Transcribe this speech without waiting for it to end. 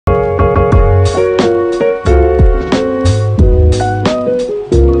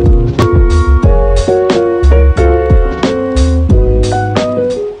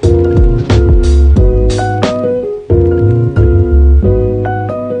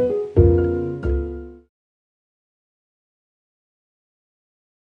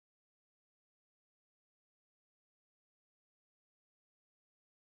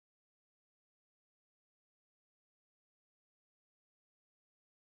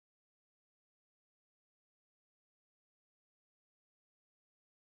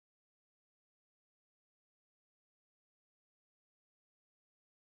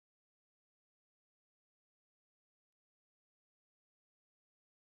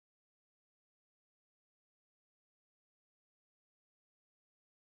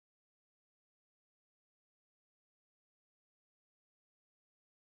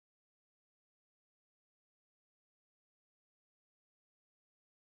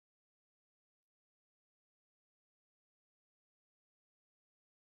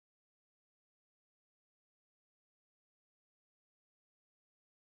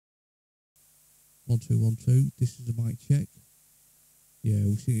1 2 1 2. This is a mic check. Yeah,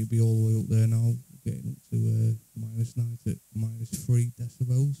 we seem to be all the way up there now, getting up to -9 to -3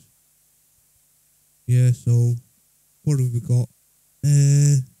 decibels. Yeah, so what have we got?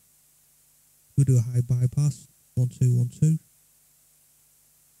 We'll do a high bypass. 1 2 1 2.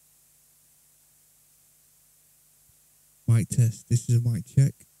 Mic test. This is a mic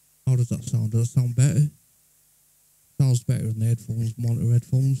check. How does that sound? Does that sound better? Sounds better on the headphones, monitor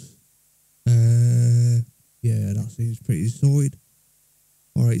headphones. Yeah, that seems pretty sorted.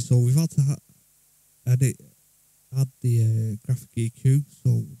 Alright, so we've had to add the graphic EQ.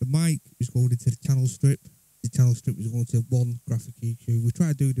 So the mic is going into the channel strip. The channel strip is going to one graphic EQ. We try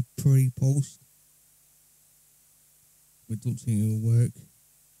to do the pre-post. It don't seem to work.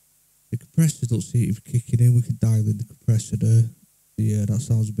 The compressor don't seem to be kicking in. We can dial in the compressor there. Yeah, that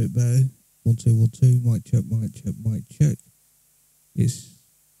sounds a bit better. 1 2 1 2. Mic check, mic check, mic check. It's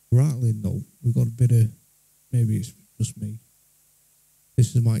rattling though. We've got a bit of, maybe it's just me.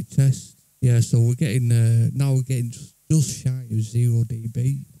 This is mic test. Yeah, so we're getting now we're getting just shy of 0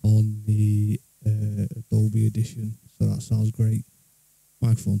 dB on the Adobe Edition. So that sounds great.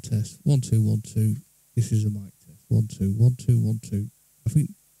 Microphone test. 1 2 1 2. This is a mic test. 1 2 1 2 1 2. I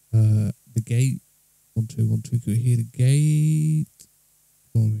think the gate. 1 2 1 2. Can we hear the gate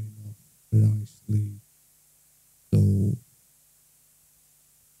coming off nicely? So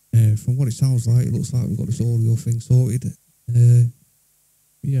from what it sounds like, it looks like we've got this audio thing sorted.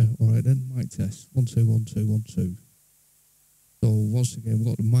 Yeah, alright then, mic test. 1 2 1 2 1 2. So once again, we've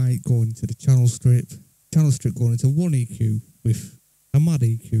got the mic going into the channel strip. Channel strip going into one EQ with a mad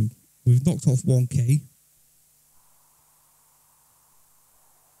EQ. We've knocked off 1K.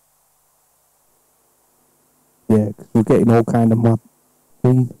 Yeah, because we're getting all kind of mad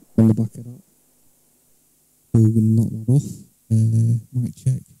hum on the back of that. So we're going to knock that off. Mic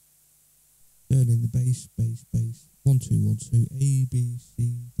check. Turn in the bass, bass, bass. 1 2 1 2. A B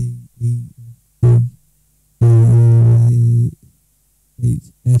C D E F G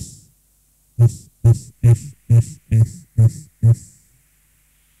H S S S S S S S S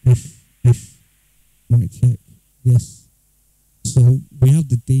S S. Mic check. Yes. So we have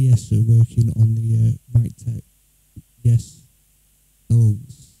the de-esser working on the mic tech. Yes. Oh.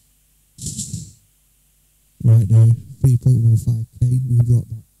 Right there. 3.15K. We can drop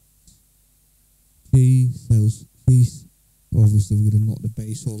that. Key sales keys. Obviously we're going to knock the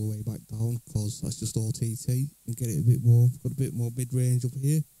bass all the way back down because that's just all TT and get it a bit more. Got a bit more mid range up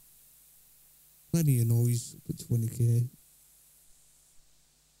here. Plenty of noise up at 20K.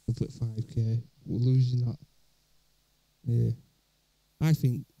 Up at 5K. We're losing that. Yeah. I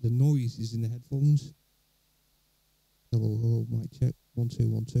think the noise is in the headphones. Hello, hello, mic check. 1 2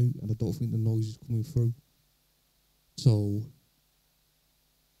 1 2. And I don't think the noise is coming through. So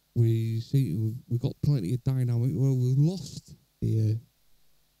we see we've got plenty of dynamic. Well, we've lost the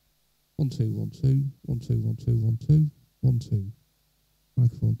 1 2 1 2 1 2 1 2 1 2 1 2.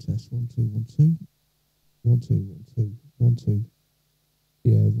 Microphone test. 1 2 1 2 1 2 1 2 1 2.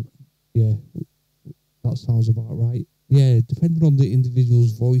 Yeah, that sounds about right. Yeah, depending on the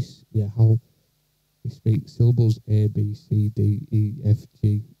individual's voice, yeah, how we speak syllables A B C D E F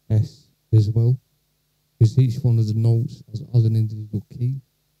G S as well. Because each one of the notes has an individual key.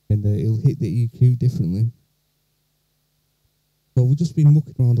 And it'll hit the EQ differently. So we've just been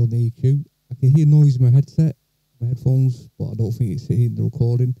mucking around on the EQ. I can hear noise in my headset, my headphones, but I don't think it's hitting the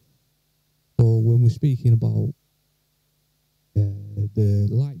recording. So when we're speaking about the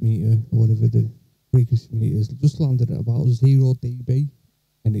light meter, or whatever the frequency meter is, just landed at about 0 dB,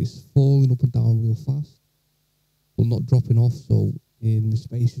 and it's falling up and down real fast, but not dropping off. So in the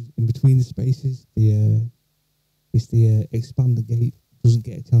spaces, in between the spaces, it's the expander gate doesn't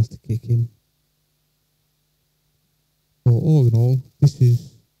get a chance to kick in. So all in all, this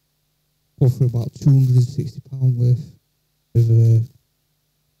is for about £260 worth of the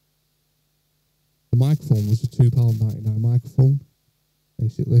microphone was a £2.99 microphone,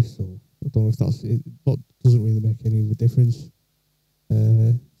 basically. So I don't know if that's it, but doesn't really make any of a difference.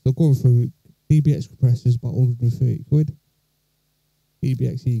 So going through DBX compressors, about 130 quid.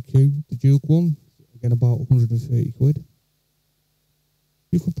 DBX EQ, the Duke one, again about 130 quid.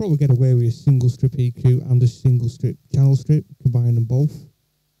 You could probably get away with a single strip EQ and a single strip channel strip, combine them both.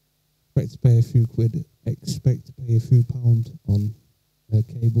 Expect to pay a few quid, expect to pay a few pound on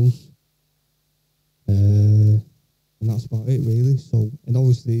cables. And that's about it really. So, and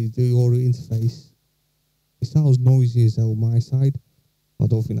obviously the audio interface, it sounds noisy as hell on my side. I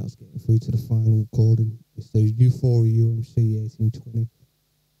don't think that's getting through to the final recording. It's the U4 UMC 1820.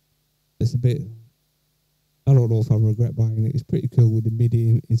 It's a bit, I don't know if I regret buying it. It's pretty cool with the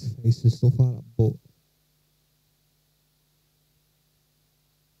MIDI interface and stuff like that, but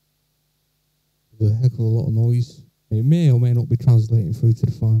there's a heck of a lot of noise. It may or may not be translating through to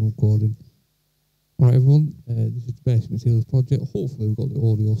the final recording. Alright everyone, this is the Basic Materials project. Hopefully we've got the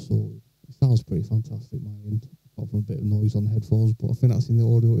audio sorted. It sounds pretty fantastic my end, apart from a bit of noise on the headphones, but I think that's in the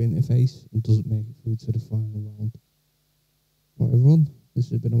audio interface and doesn't make it through to the final round. Alright everyone, this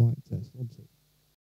has been a mic test. 1, 2.